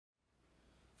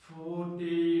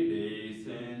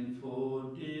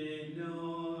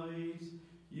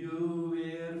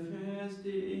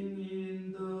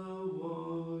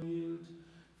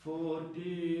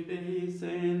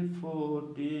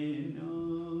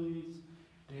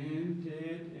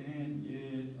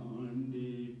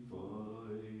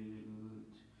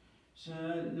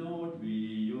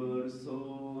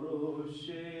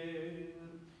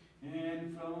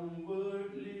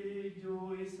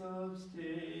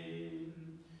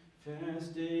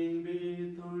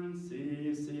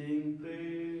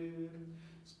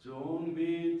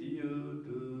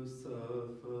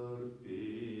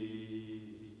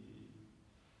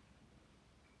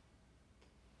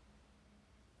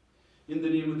In the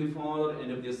name of the Father,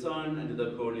 and of the Son, and of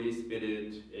the Holy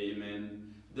Spirit.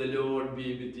 Amen. The Lord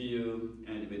be with you,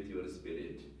 and with your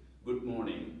spirit. Good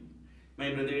morning.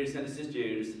 My brothers and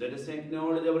sisters, let us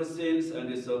acknowledge our sins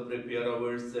and so prepare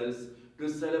ourselves to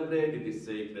celebrate the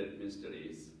sacred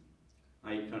mysteries.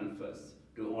 I confess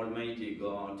to Almighty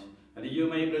God and you,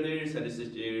 my brothers and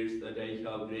sisters, that I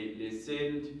have greatly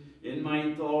sinned in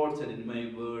my thoughts and in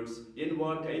my words, in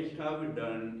what I have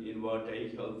done, in what I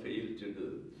have failed to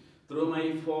do. Through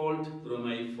my fault, through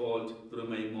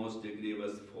my most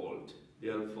grievous fault.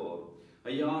 Therefore,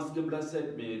 I ask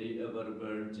Blessed Mary, ever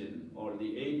Virgin, all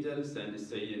the angels and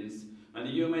saints, and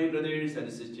you, my brothers and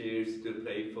sisters, to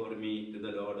pray for me to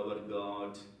the Lord our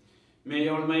God. May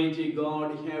Almighty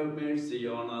God have mercy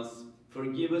on us,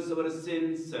 forgive us our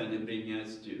sins, and bring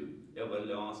us to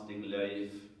everlasting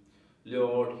life.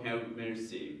 Lord, have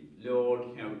mercy.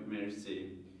 Lord, have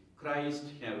mercy. Christ,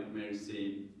 have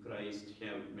mercy. Christ,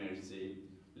 have mercy.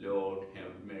 Lord,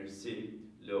 have mercy.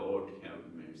 Lord, have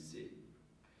mercy.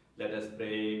 Let us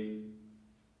pray.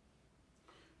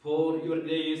 Pour your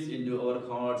grace into our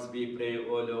hearts, we pray,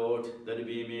 O Lord, that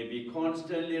we may be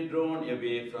constantly drawn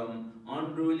away from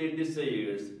unruly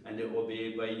desires and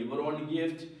obeyed by your own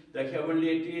gift, the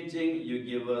heavenly teaching you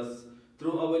give us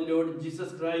through our Lord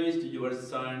Jesus Christ, your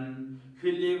Son,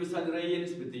 who lives and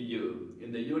reigns with you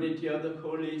in the unity of the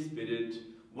Holy Spirit,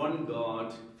 one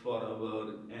God,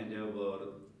 forever and ever.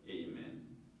 Amen.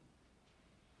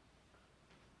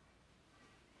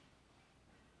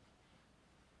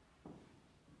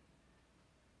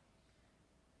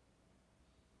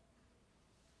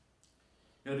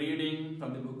 A reading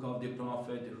from the book of the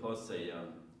prophet Hosea.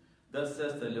 Thus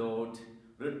says the Lord,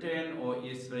 return, O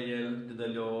Israel, to the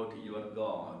Lord your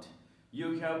God.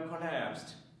 You have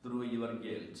collapsed through your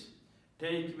guilt.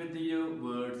 Take with you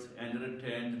words and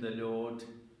return to the Lord.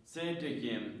 Say to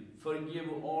him, forgive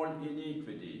all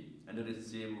iniquity and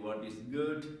receive what is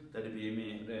good, that we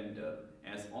may render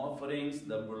as offerings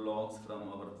the bullocks from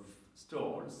our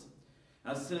stalls.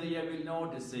 Assyria will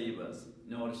not save us,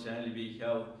 nor shall we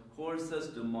have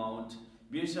horses to mount.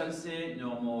 We shall say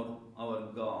no more,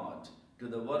 our God, to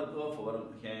the work of our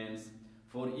hands,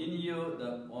 for in you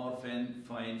the orphan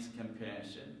finds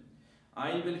compassion.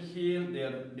 I will heal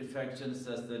their defections,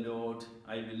 says the Lord.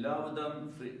 I will love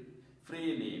them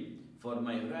freely, for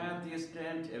my wrath is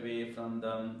turned away from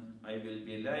them. I will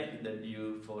be like the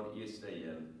dew for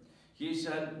Israel. He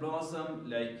shall blossom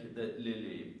like the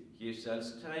lily. He shall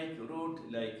strike root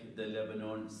like the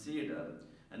Lebanon cedar,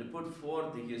 and put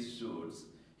forth his shoots.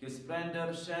 His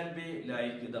splendor shall be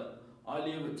like the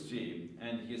olive tree,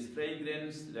 and his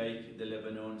fragrance like the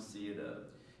Lebanon cedar.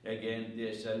 Again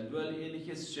they shall dwell in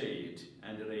his shade,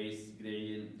 and raise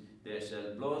grain. They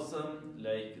shall blossom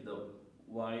like the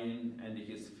wine, and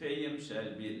his fame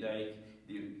shall be like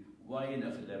the wine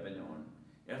of Lebanon.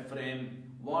 Ephraim,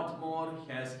 what more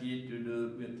has he to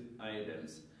do with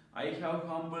idols? I have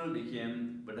humbled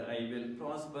him, but I will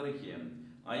prosper him.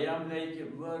 I am like a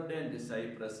verdant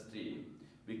cypress tree.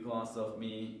 Because of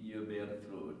me you bear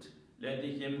fruit. Let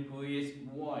him who is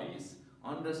wise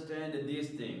understand these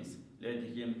things. Let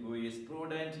him who is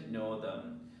prudent know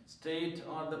them. Straight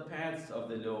are the paths of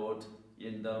the Lord.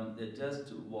 In them the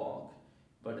just walk,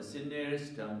 but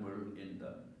sinners stumble in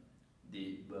them.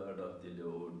 The word of the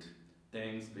Lord.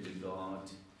 Thanks be to God.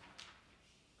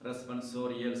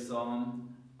 Responsorial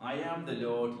Psalm. I am the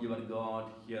Lord your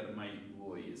God, hear my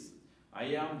voice. I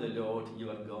am the Lord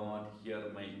your God, hear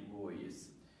my voice.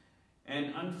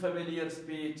 An unfamiliar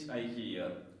speech I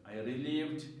hear. I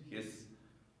relieved his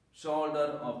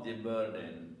shoulder of the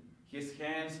burden. His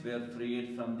hands were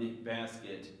freed from the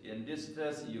basket. In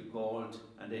distress you called,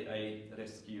 and I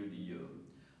rescued you.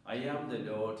 I am the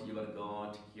Lord your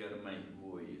God, hear my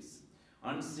voice.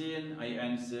 Unseen I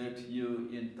answered you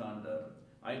in thunder.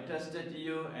 I tested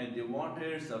you at the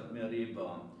waters of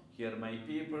Meribah. Hear my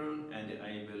people, and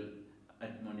I will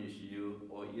admonish you.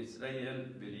 O Israel,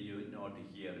 will you not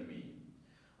hear me?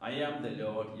 I am the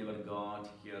Lord your God,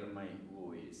 hear my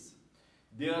voice.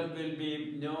 There will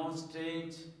be no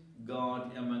strange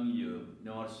God among you,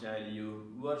 nor shall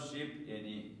you worship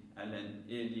any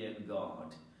alien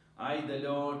God. I, the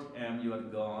Lord, am your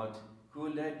God,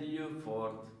 who led you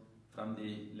forth from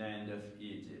the land of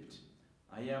Egypt.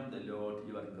 I am the Lord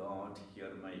your God,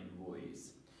 hear my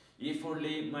voice. If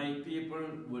only my people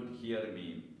would hear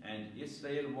me, and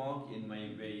Israel walk in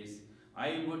my ways,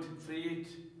 I would feed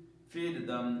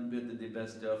them with the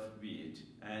best of wheat,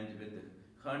 and with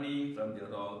honey from the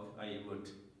rock I would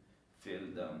fill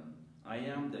them. I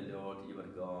am the Lord your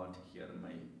God, hear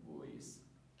my voice.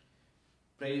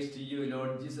 Praise to you,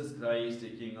 Lord Jesus Christ, the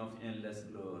King of endless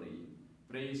glory.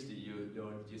 Praise to you,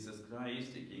 Lord Jesus Jesus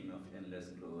Christ, King of endless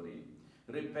glory.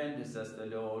 Repent, says the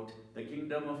Lord, the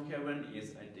kingdom of heaven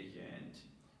is at hand.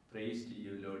 Praise to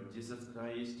you, Lord Jesus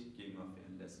Christ, King of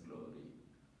endless glory.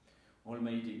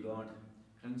 Almighty God,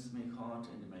 cleanse my heart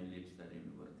and my lips that I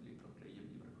may worthily proclaim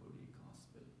your holy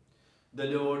gospel. The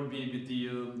Lord be with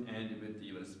you and with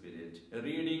your spirit. A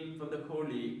reading from the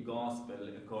holy gospel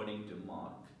according to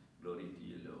Mark. Glory to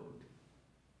you, Lord.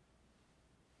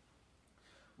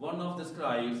 One of the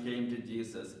scribes came to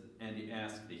Jesus and he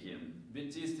asked him,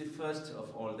 "Which is the first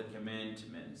of all the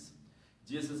commandments?"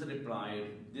 Jesus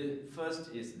replied, "The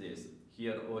first is this,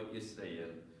 Hear, O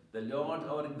Israel, the Lord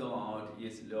our God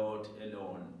is Lord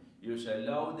alone. You shall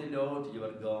love the Lord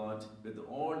your God with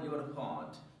all your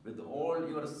heart, with all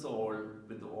your soul,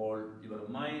 with all your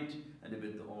mind, and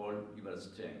with all your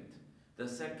strength. The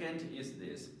second is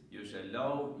this, you shall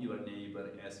love your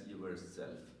neighbor as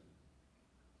yourself.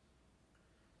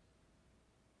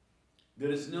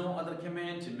 There is no other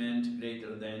commandment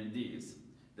greater than this."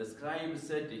 The scribe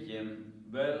said to him,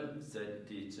 "Well said,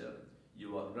 teacher.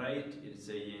 You are right in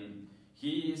saying,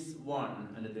 He is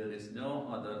one and there is no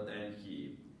other than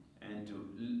He, and to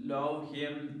love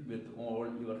Him with all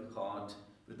your heart,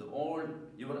 with all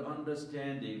your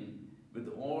understanding, with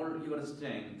all your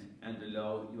strength, and to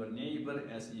love your neighbor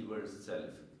as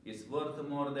yourself is worth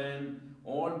more than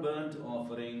all burnt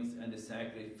offerings and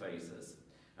sacrifices."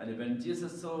 And when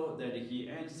Jesus saw that he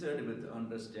answered with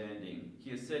understanding,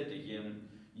 he said to him,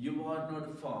 "You are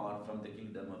not far from the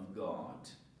kingdom of God."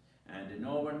 And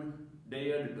no one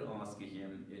dared to ask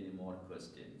him any more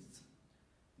questions.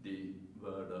 The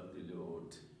word of the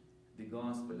Lord, the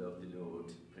gospel of the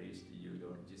Lord. Praise to you,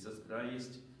 Lord Jesus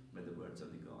Christ. May the words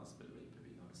of the gospel wipe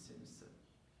away our sins.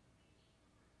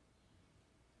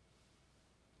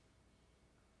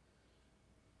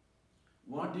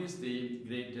 What is the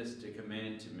greatest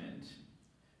commandment?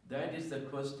 That is the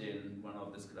question one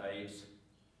of the scribes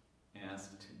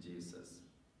asked Jesus.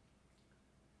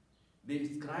 The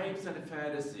scribes and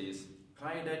Pharisees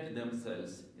prided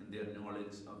themselves in their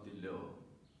knowledge of the law.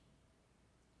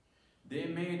 They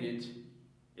made it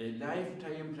a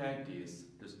lifetime practice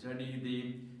to study the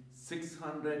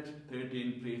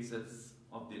 613 precepts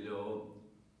of the law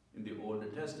in the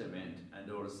Old Testament and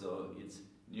also its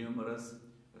numerous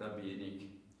rabbinic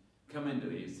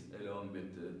commentaries along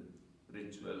with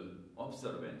ritual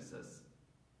observances.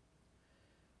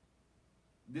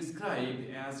 The scribe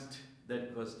asked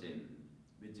that question,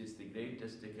 which is the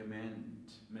greatest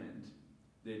commandment.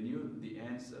 They knew the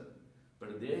answer,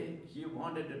 but he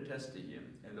wanted to test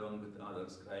him along with other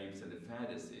scribes and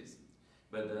Pharisees,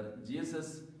 whether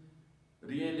Jesus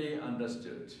really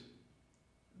understood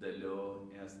the law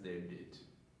as they did.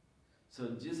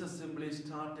 So Jesus simply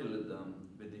startled them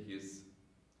with his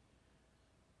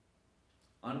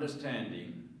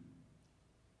understanding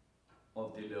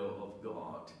of the law of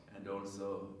God and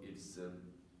also its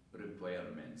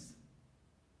requirements.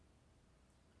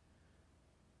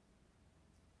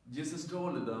 Jesus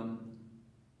told them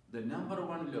the number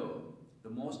one law, the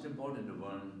most important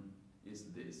one,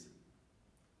 is this: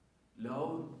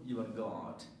 love your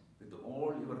God with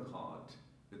all your heart,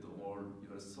 with all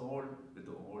your soul, with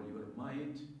all your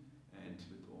mind, and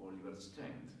with all your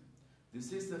strength.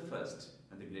 This is the first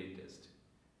and the greatest.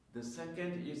 The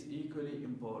second is equally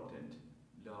important: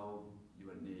 love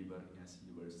your neighbor as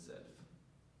yourself.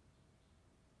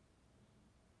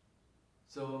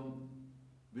 So,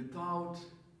 without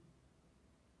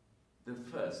the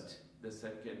first, the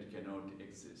second cannot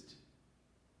exist.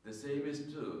 The same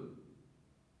is true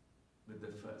with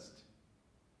the first.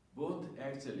 Both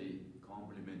actually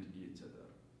complement each other.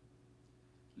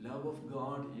 Love of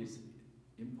God is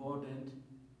important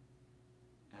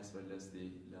as well as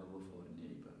the love of our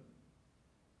neighbor.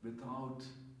 Without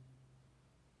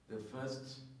the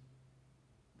first,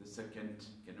 the second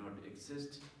cannot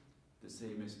exist. The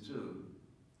same is true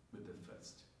with the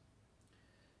first.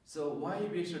 So why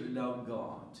we should love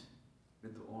God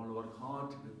with all our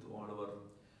heart, with all our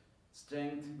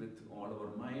strength, with all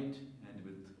our mind, and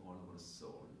with all our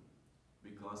soul?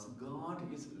 Because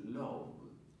God is love.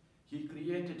 He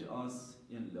created us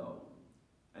in love,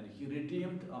 and He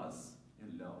redeemed us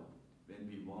in love when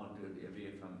we wandered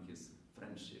away from His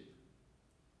friendship.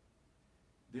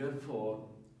 Therefore,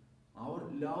 our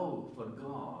love for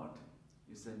God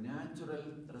is a natural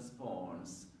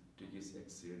response to His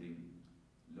exceeding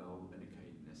love and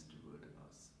kindness toward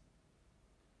us.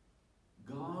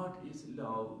 God is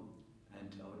love,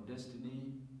 and our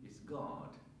destiny is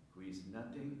God, who is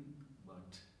nothing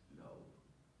but love.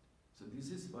 So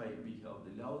this is why we have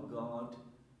to love God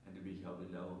and we have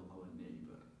to love our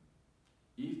neighbor.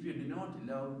 If we do not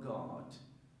love God,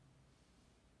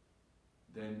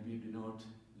 then we do not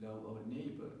love our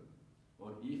neighbor.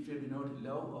 Or if we do not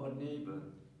love our neighbor,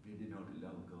 we do not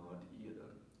love God either.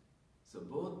 So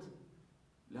both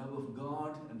love of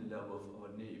God and the love of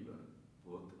our neighbor,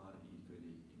 both are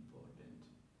equally important.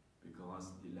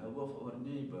 Because the love of our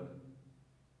neighbor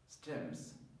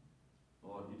stems,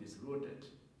 or it is rooted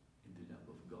in the love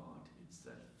of God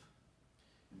itself.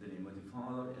 In the name of the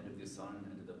Father, and of the Son,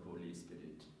 and of the Holy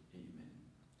Spirit. Amen.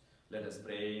 Let us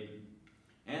pray.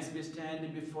 As we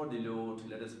stand before the Lord,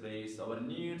 let us place our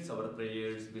needs, our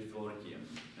prayers before Him,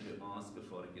 and ask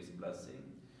for His blessing.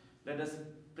 Let us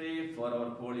pray for our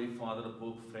Holy Father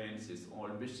Pope Francis, all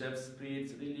bishops,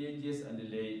 priests, religious, and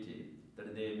laity,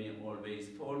 that they may always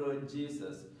follow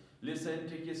Jesus, listen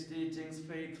to His teachings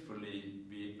faithfully.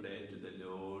 We pray to the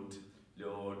Lord.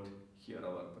 Lord, hear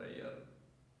our prayer.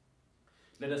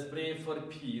 Let us pray for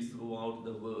peace throughout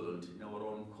the world, in our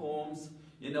own homes,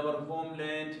 in our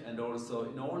homeland, and also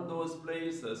in all those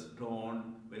places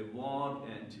torn by war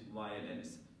and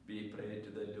violence. We pray to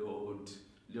the Lord.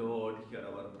 Lord, hear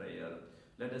our prayer.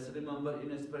 Let us remember in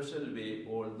a special way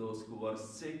all those who are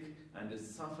sick and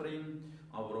suffering,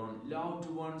 our own loved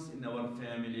ones in our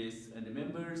families, and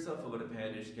members of our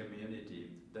parish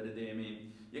community, that they may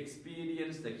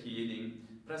experience the healing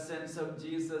presence of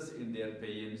Jesus in their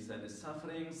pains and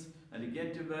sufferings, and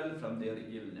get well from their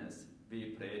illness. We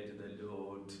pray to the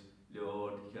Lord.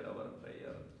 Lord, hear our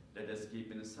prayer. Let us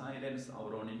keep in silence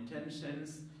our own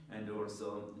intentions and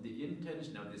also the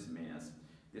intention of this Mass.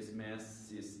 This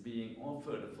Mass is being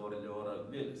offered for Laura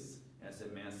Wills as a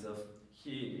Mass of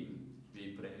healing.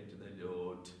 We pray to the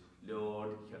Lord.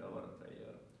 Lord, hear our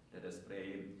prayer. Let us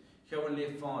pray.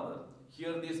 Heavenly Father,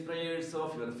 hear these prayers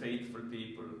of your faithful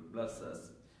people. Bless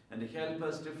us and help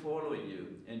us to follow you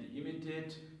and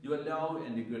imitate your love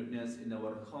and goodness in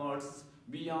our hearts.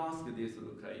 We ask this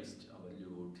through Christ our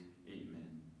Lord. Amen.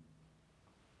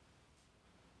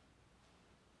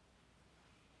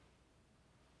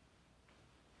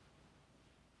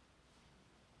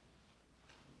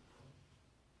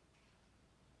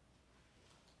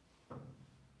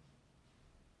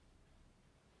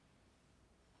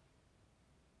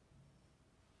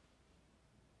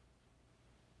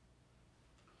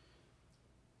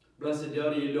 Blessed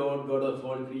are you, Lord God of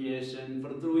all creation,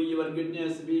 for through your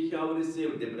goodness we have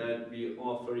received the bread. We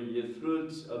offer you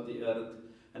fruit of the earth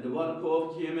and the work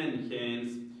of human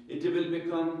hands. It will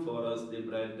become for us the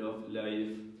bread of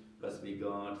life. Blessed be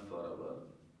God forever.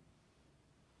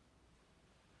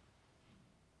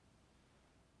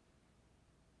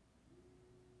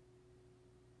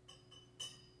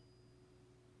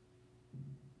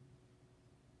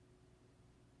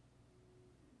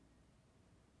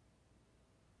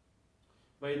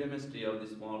 By the mystery of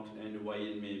this malt and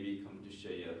wine may we come to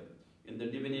share in the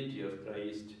divinity of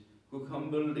Christ, who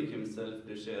humbled himself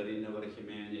to share in our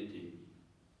humanity.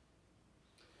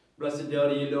 Blessed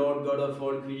are you, Lord God of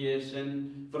all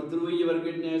creation, for through your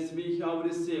goodness we have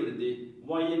received the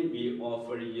wine. We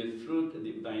offer you fruit,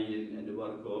 the vine and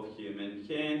work of human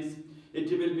hands. It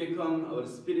will become our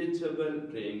spiritual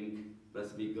drink.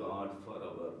 Blessed be God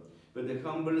forever. With a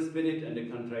humble spirit and a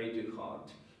contrite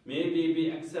heart, may we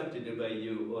be accepted by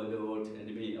you, O Lord,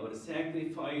 and may our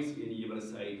sacrifice in your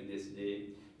sight this day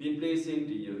be pleasing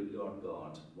to you, Lord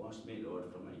God. Wash me, Lord,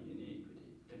 from my iniquity.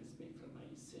 Cleanse me from my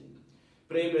sin.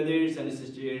 Pray, brothers and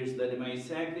sisters, that my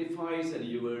sacrifice and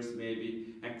yours may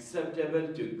be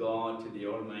acceptable to God, to the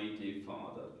Almighty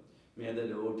Father. May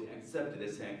the Lord accept the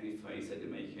sacrifice at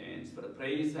my hands for the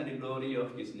praise and glory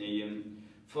of his name,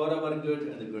 for our good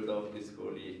and the good of his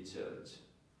holy church.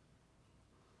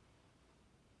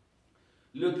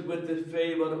 Look with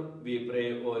favor, we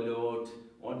pray, O Lord,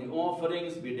 on the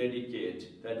offerings we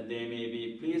dedicate, that they may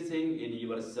be pleasing in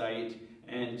your sight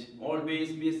and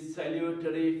always be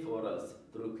salutary for us,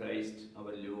 through Christ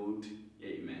our Lord.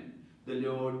 Amen. The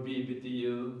Lord be with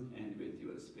you and with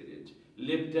your spirit.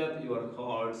 Lift up your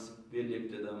hearts, we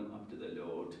lift them up to the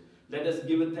Lord. Let us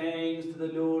give thanks to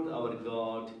the Lord our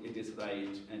God. It is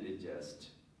right and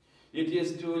just. It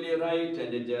is truly right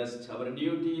and just, our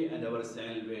duty and our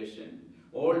salvation,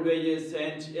 always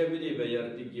and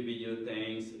everywhere to give you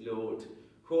thanks, Lord,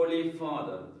 Holy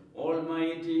Father,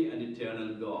 Almighty and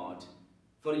eternal God.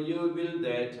 For you will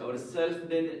that our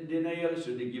self-denial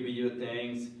should give you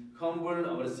thanks, humble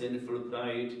our sinful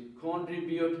pride,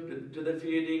 contribute to the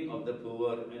feeding of the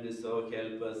poor, and so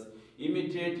help us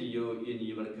imitate you in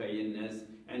your kindness.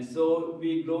 And so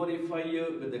we glorify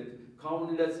you with the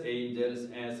countless angels,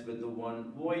 as with the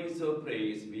one voice of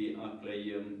praise we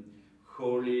acclaim,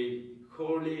 Holy,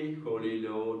 holy, holy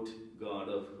Lord, God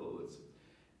of hosts.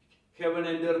 Heaven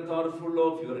and earth are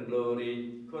full of your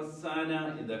glory.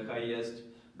 Hosanna in the highest.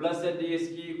 Blessed is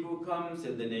he who comes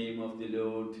in the name of the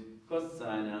Lord.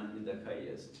 Hosanna in the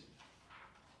highest.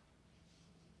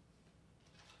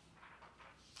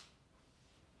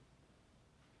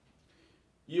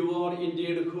 You are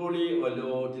indeed holy, O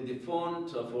Lord, the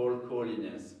fount of all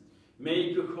holiness.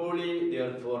 Make holy,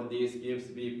 therefore, these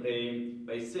gifts, we pray,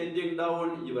 by sending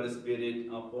down your Spirit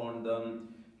upon them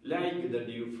like the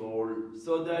dewfall,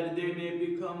 so that they may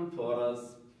become for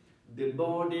us the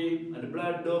body and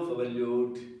blood of our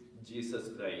Lord Jesus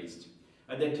Christ.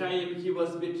 At the time he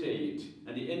was betrayed,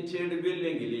 and he entered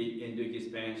willingly into his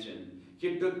passion,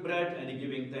 he took bread and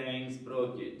giving thanks,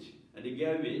 broke it, and he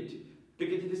gave it to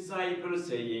his disciples,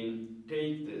 saying,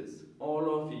 "Take this, all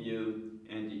of you,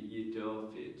 and eat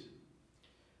of it.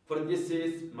 For this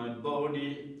is my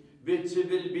body, which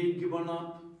will be given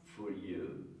up for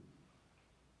you."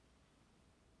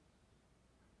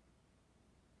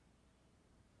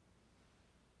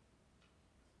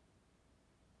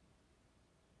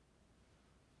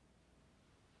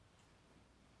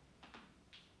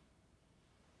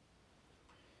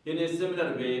 In a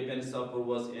similar way, when supper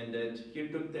was ended, he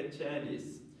took the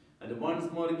chalice, and once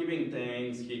more giving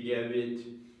thanks, he gave it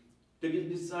to his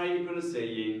disciples,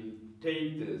 saying,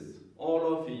 "Take this, all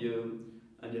of you,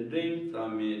 and drink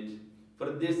from it, for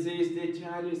this is the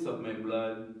chalice of my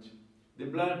blood, the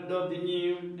blood of the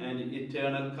new and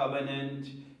eternal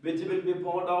covenant, which will be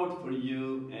poured out for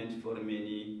you and for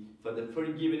many, for the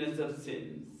forgiveness of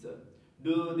sins.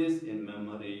 Do this in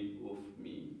memory of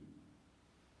me."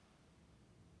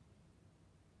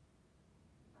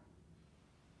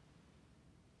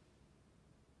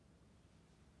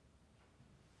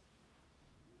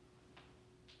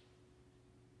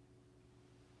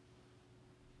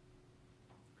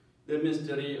 The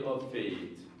mystery of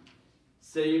faith.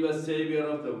 Save us, Savior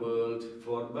of the world,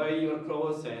 for by your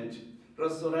cross and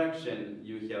resurrection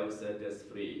you have set us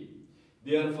free.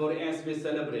 Therefore, as we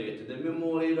celebrate the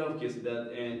memorial of his death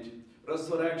and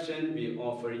resurrection, we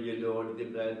offer you, Lord, the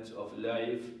bread of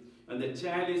life and the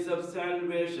chalice of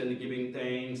salvation, giving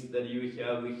thanks that you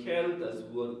have held us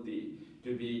worthy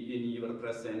to be in your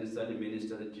presence and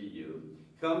minister to you.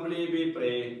 Humbly we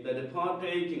pray that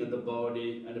partaking of the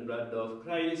body and blood of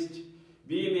Christ,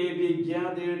 we may be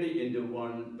gathered into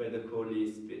one by the Holy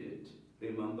Spirit.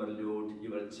 Remember, Lord,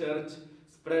 your church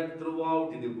spread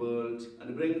throughout the world,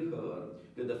 and bring her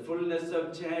to the fullness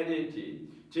of charity,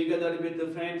 together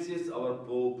with Francis, our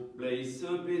Pope, Blaise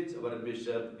Suppitt, our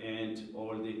Bishop, and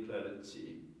all the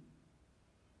clergy.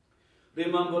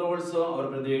 Remember also our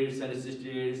brothers and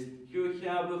sisters who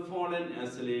have fallen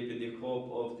asleep in the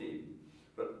hope of the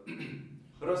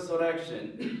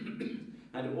resurrection,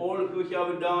 and all who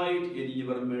have died in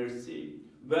your mercy.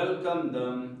 Welcome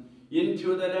them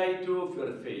into the light of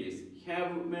your face.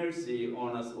 Have mercy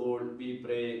on us all, we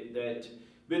pray, that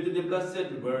with the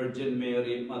Blessed Virgin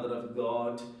Mary, Mother of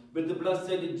God, with the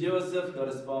Blessed Joseph,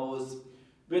 her spouse,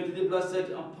 with the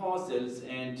blessed apostles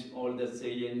and all the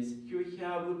saints who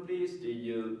have pleased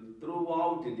you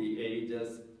throughout the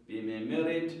ages, we may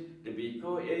merit to be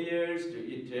co-heirs to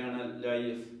eternal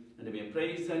life, and may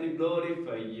praise and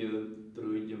glorify you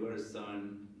through your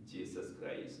Son, Jesus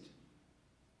Christ.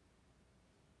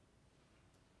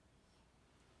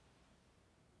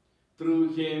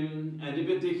 Through him, and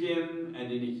with him,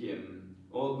 and in him,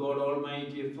 O God,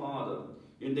 Almighty Father,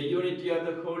 in the unity of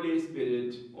the Holy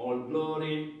Spirit, all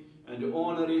glory and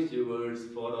honor is yours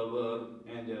forever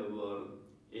and ever.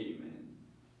 Amen.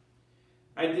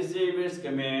 At the Saviour's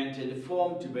command, and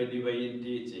formed by divine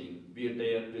teaching, we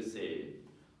dare to say,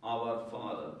 Our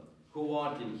Father, who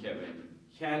art in heaven,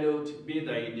 hallowed be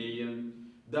thy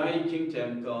name. Thy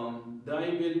kingdom come, thy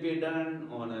will be done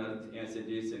on earth as it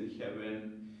is in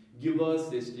heaven. Give us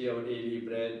this day our daily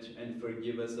bread, and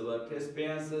forgive us our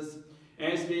trespasses,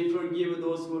 as we forgive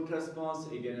those who trespass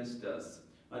against us.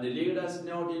 And lead us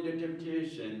not into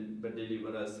temptation, but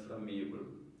deliver us from evil.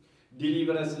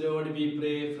 Deliver us, Lord, we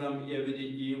pray, from every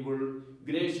evil.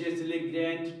 Graciously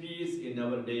grant peace in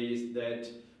our days,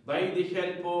 that by the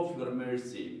help of your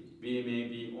mercy, we may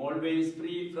be always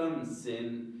free from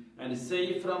sin and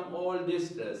safe from all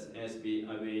distress, as we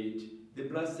await the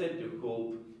blessed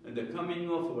hope and the coming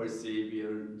of our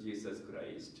Savior, Jesus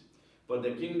Christ. For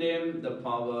the kingdom, the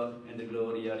power, and the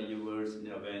glory are yours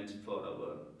now and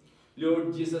forever.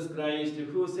 Lord Jesus Christ,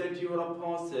 who said to your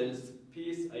apostles,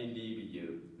 "Peace I leave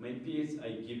you, my peace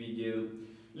I give you,"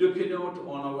 look not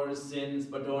on our sins,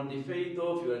 but on the faith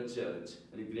of your church,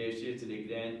 and graciously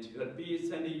grant your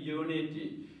peace and unity,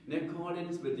 in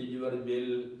accordance with your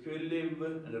will, who live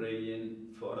and reign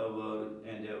forever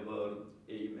and ever.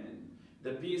 Amen.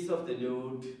 The peace of the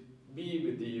Lord be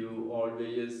with you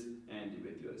always, and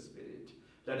with your spirit.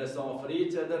 Let us offer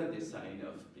each other the sign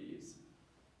of peace.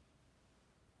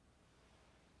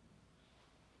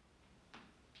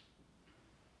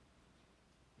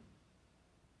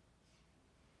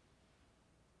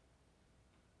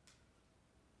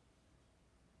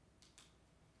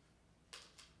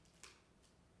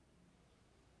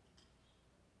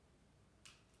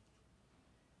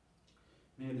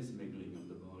 May this mingling of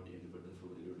the body and blood of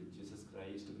our Lord Jesus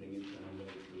Christ bring eternal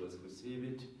life to us who receive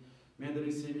it. May the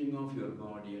receiving of your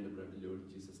body and blood, Lord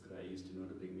Jesus Christ,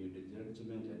 not bring me to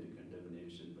judgment and to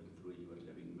condemnation, but through your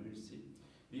loving mercy,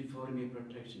 be for me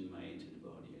protection, mind and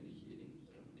body, and healing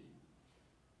remedy.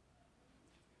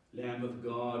 Lamb of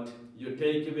God, you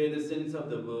take away the sins of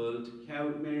the world,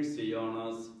 have mercy on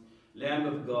us. Lamb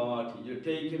of God, you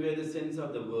take away the sins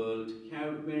of the world,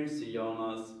 have mercy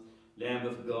on us. Lamb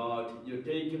of God, you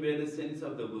take away the sins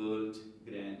of the world,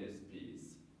 grant us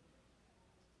peace.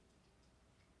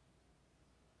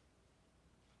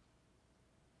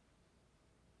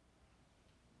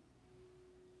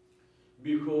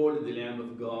 Behold the Lamb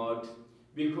of God,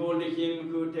 behold him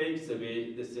who takes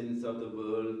away the sins of the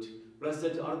world.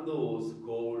 Blessed are those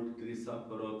called to the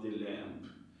supper of the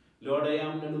Lamb. Lord, I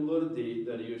am not worthy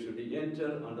that you should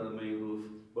enter under my roof,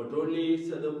 but only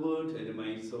say the word and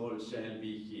my soul shall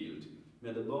be healed.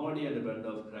 May the body and blood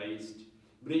of Christ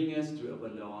bring us to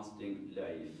everlasting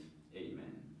life.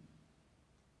 Amen.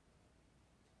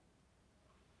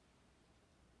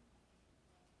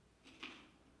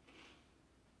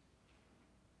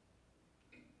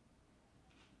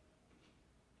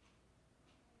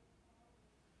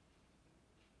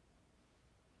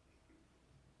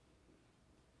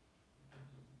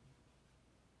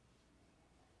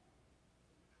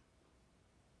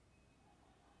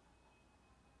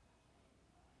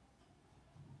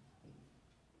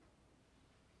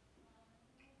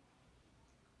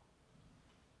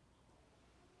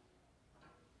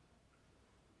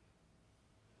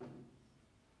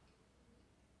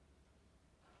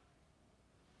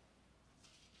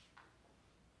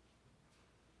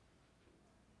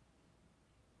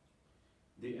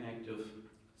 The act of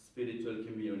spiritual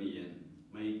communion.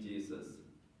 My Jesus,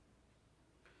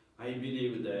 I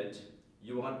believe that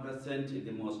you are present in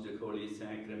the most holy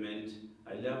sacrament.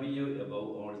 I love you above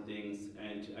all things,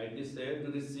 and I desire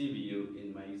to receive you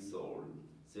in my soul.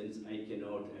 Since I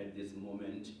cannot at this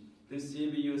moment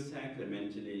receive you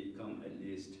sacramentally, come at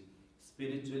least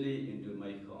spiritually into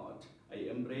my heart. I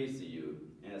embrace you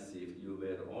as if you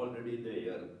were already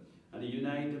there, and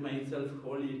unite myself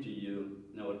wholly to you.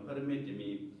 Now permit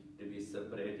me to be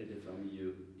separated from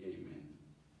you. Amen.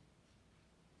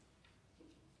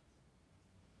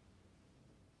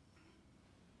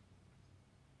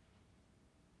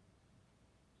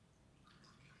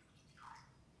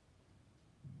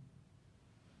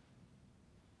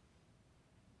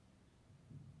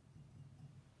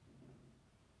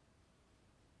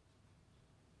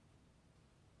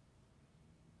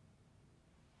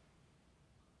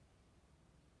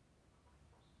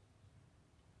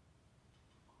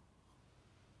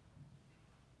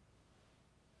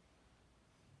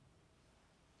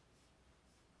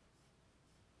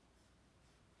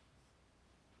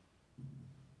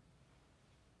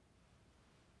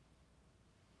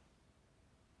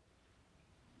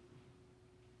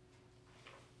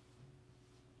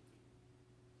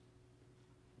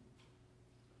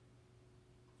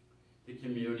 The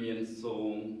communion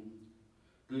song.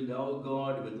 To love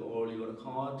God with all your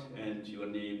heart and your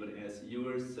neighbor as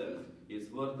yourself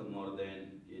is worth more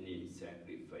than any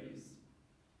sacrifice.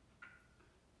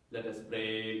 Let us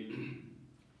pray.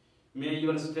 May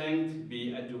your strength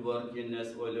be at work in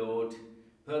us, O Lord,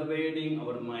 pervading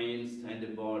our minds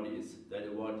and bodies,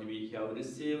 that what we have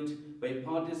received by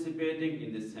participating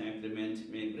in the sacrament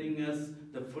may bring us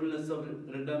the fullness of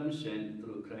redemption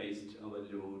through Christ our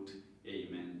Lord.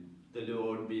 Amen. The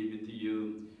Lord be with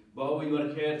you. Bow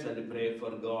your heads and pray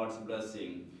for God's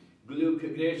blessing. Look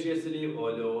graciously, O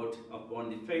Lord, upon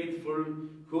the faithful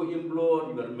who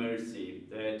implore your mercy,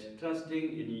 that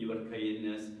trusting in your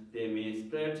kindness they may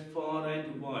spread far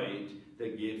and wide the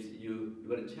gifts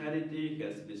your charity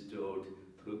has bestowed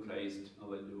through Christ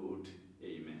our Lord.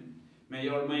 Amen. May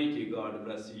Almighty God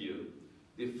bless you,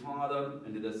 the Father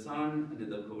and the Son and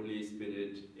the Holy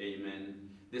Spirit. Amen.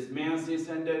 This Mass is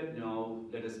ended now.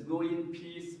 Let us go in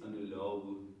peace and love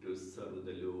to serve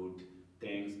the Lord.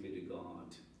 Thanks be to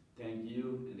God. Thank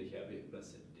you and have a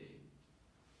blessed day.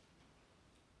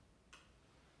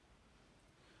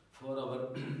 For our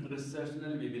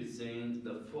recessional, we will sing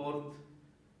the fourth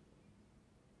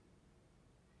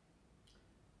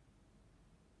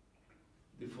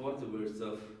verse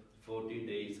of 40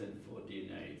 days and 40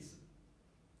 nights.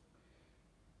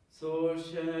 So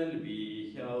shall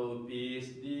we have peace